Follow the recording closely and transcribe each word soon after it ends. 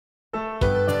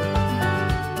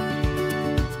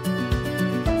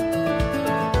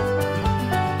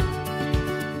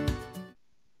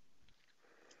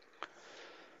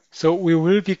So we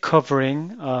will be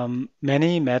covering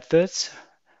many methods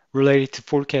related to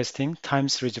forecasting, time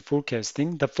series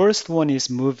forecasting. The first one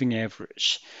is moving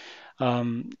average.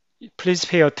 Um, Please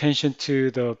pay attention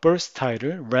to the first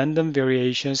title, random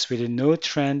variations with no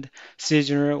trend,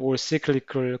 seasonal, or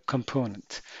cyclical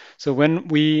component. So when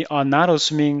we are not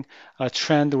assuming a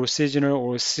trend or seasonal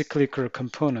or cyclical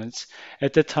components,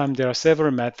 at that time there are several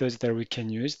methods that we can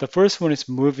use. The first one is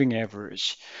moving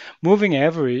average. Moving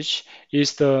average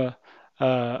is the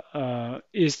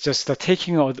is just the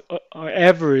taking of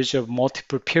average of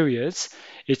multiple periods.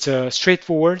 It's a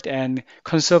straightforward and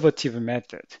conservative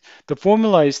method. The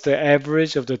formula is the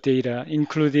average of the data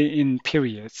included in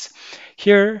periods.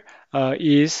 Here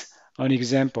is an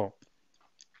example.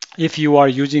 If you are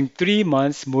using 3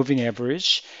 months moving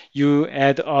average, you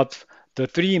add up the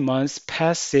 3 months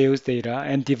past sales data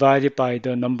and divide it by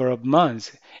the number of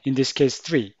months, in this case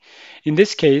 3. In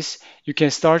this case, you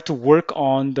can start to work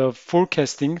on the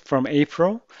forecasting from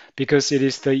April because it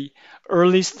is the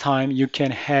earliest time you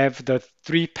can have the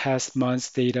 3 past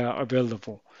months data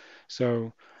available.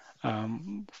 So,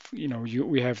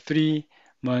 we have 3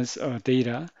 months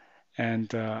data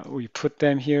and we put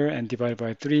them here and divide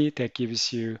by 3. That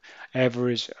gives you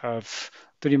average of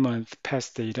 3 month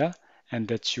past data, and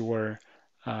that's your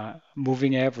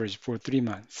moving average for 3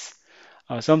 months.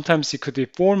 Sometimes it could be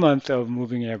 4 months of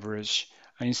moving average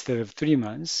instead of 3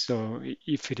 months. So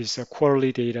if it is a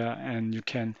quarterly data, and you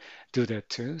can do that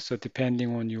too. So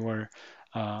depending on your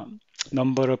uh,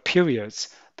 number of periods,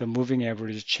 the moving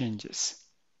average changes.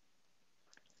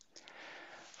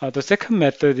 The second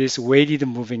method is weighted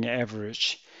moving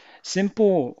average.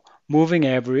 Simple moving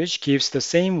average gives the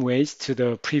same weights to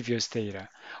the previous data.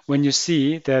 When you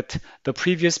see that the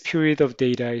previous period of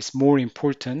data is more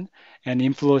important and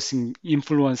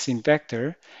influencing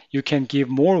factor, you can give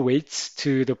more weights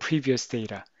to the previous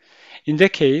data. In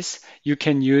that case, you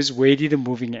can use weighted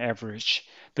moving average.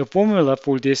 The formula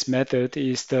for this method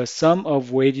is the sum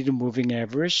of weighted moving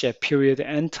average at period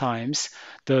n times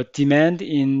the demand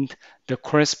in the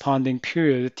corresponding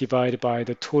period divided by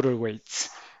the total weights.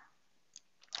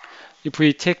 If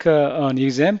we take an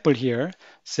example here,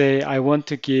 say I want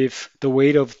to give the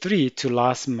weight of 3 to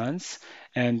last month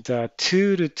and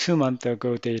 2 to 2 months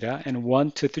ago data and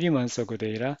 1 to 3 months ago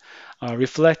data,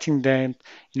 reflecting that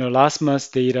last month's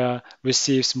data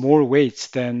receives more weights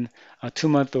than 2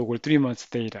 months or 3 months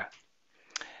data.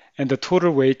 And the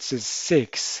total weights is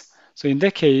 6. So in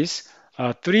that case,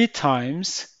 3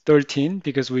 times 13,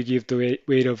 because we give the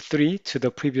weight of 3 to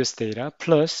the previous data,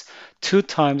 plus 2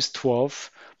 times 12,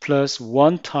 plus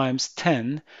 1 times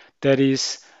 10, that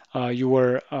is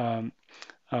your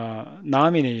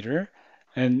nominator,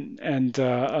 and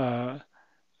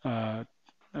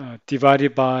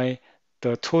divided by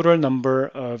the total number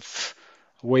of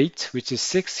weight, which is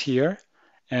 6 here,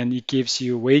 and it gives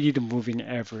you weighted moving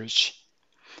average.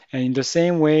 And in the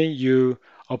same way, you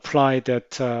apply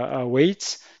that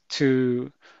weights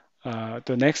to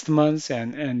the next month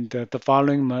and the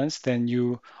following months, then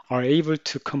you are able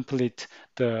to complete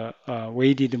the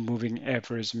weighted moving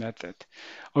average method.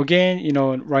 Again,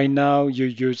 right now you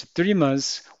use 3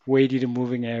 months weighted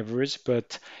moving average,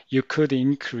 but you could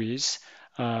increase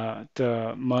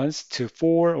the months to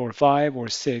 4 or 5 or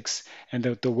 6, and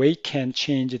the weight can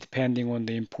change depending on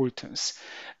the importance.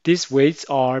 These weights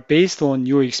are based on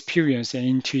your experience and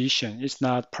intuition. It's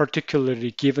not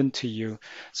particularly given to you.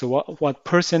 So what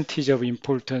percentage of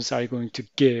importance are you going to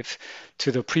give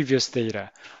to the previous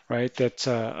data, right? That's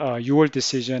your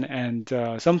decision, and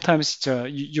sometimes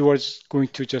you are going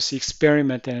to just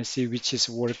experiment and see which is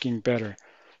working better.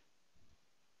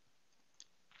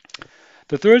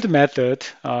 The third method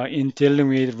in dealing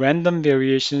with random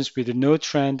variations with no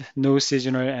trend, no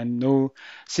seasonal, and no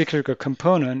cyclical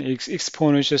component is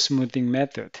exponential smoothing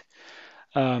method.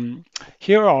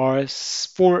 Here are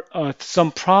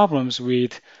some problems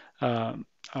with uh,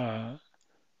 uh,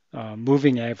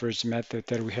 moving average method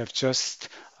that we have just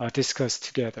discussed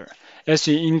together. As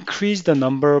you increase the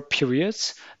number of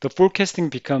periods, the forecasting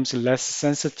becomes less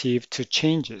sensitive to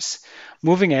changes.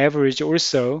 Moving average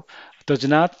also does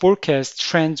not forecast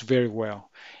trends very well.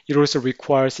 It also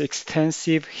requires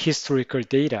extensive historical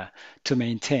data to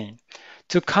maintain.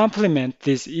 To complement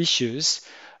these issues,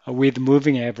 with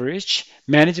moving average,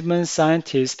 management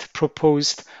scientists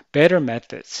proposed better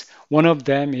methods. One of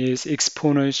them is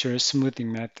exponential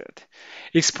smoothing method.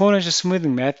 Exponential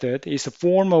smoothing method is a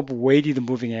form of weighted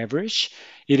moving average.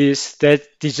 It is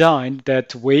designed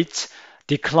that weights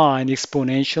decline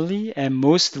exponentially and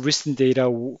most recent data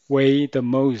weigh the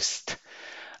most.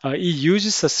 It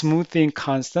uses a smoothing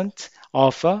constant,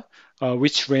 alpha,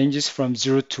 which ranges from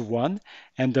 0 to 1,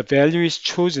 and the value is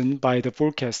chosen by the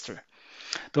forecaster.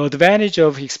 The advantage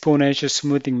of exponential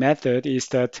smoothing method is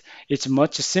that it's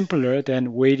much simpler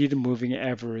than weighted moving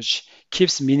average,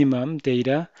 keeps minimum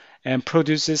data, and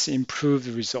produces improved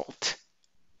result.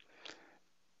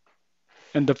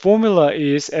 And the formula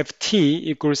is ft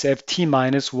equals ft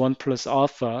minus 1 plus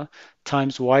alpha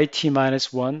times yt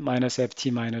minus 1 minus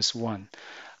ft minus 1.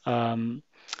 Um,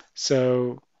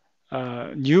 so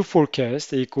new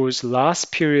forecast equals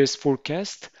last period's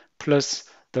forecast plus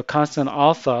the constant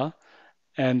alpha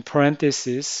and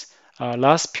parenthesis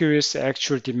last period's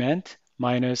actual demand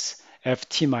minus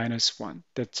ft minus 1.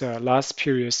 That's last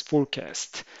period's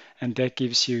forecast, and that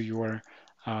gives you your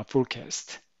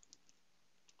forecast.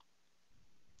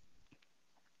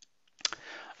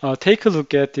 Take a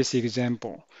look at this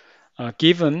example.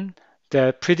 Given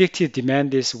that predicted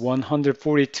demand is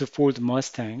 142 Ford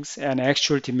Mustangs and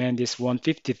actual demand is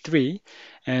 153,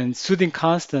 and smoothing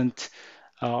constant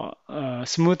alpha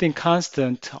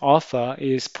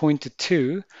is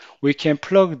 0.2, we can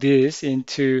plug this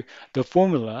into the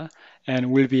formula and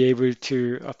we'll be able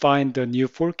to find the new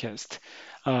forecast.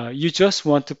 You just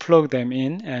want to plug them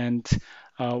in, and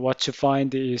what you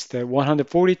find is that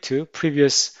 142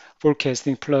 previous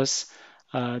forecasting plus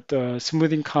the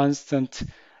smoothing constant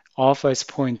alpha is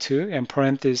zero point 0.2 and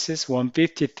parenthesis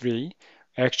 153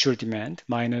 actual demand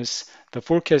minus the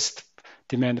forecast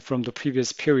demand from the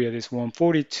previous period is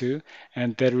 142,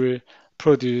 and that will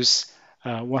produce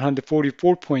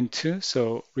 144.2.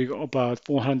 So about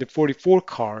 144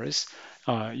 cars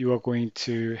you are going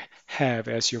to have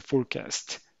as your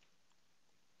forecast.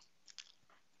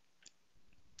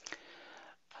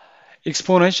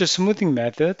 Exponential smoothing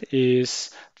method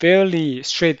is fairly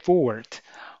straightforward.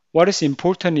 What is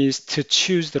important is to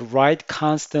choose the right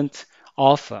constant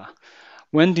alpha.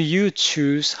 When do you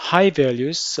choose high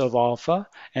values of alpha,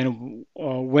 and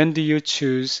when do you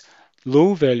choose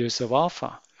low values of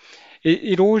alpha?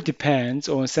 It all depends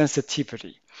on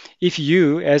sensitivity. If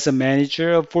you, as a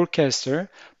manager or forecaster,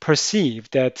 perceive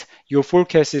that your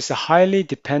forecast is highly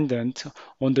dependent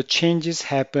on the changes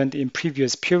happened in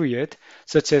previous period,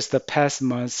 such as the past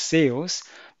month's sales,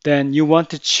 then you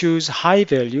want to choose high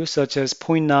value such as zero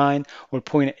point 0.9 or zero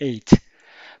point 0.8.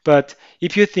 But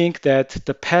if you think that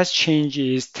the past change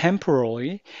is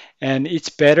temporary and it's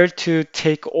better to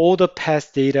take all the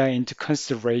past data into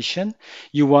consideration,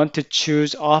 you want to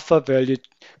choose alpha value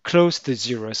close to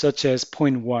zero, such as zero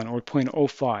point 0.1 or zero point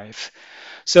 0.05.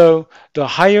 So the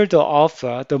higher the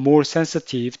alpha, the more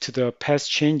sensitive to the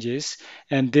past changes,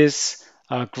 and this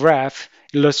graph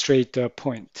illustrates the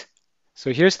point.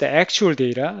 So here's the actual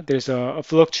data. There's a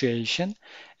fluctuation,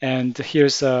 and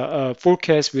here's a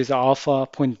forecast with alpha zero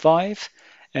point 0.5,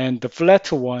 and the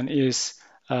flatter one is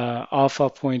alpha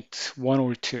 0.1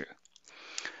 or 2.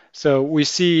 So we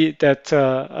see that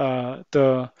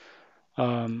the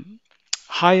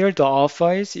higher the alpha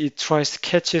is, it tries to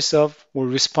catches up or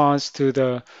responds to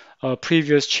the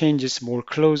previous changes more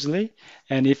closely.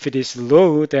 And if it is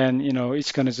low, then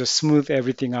it's going to just smooth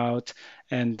everything out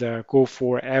and go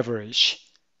for average.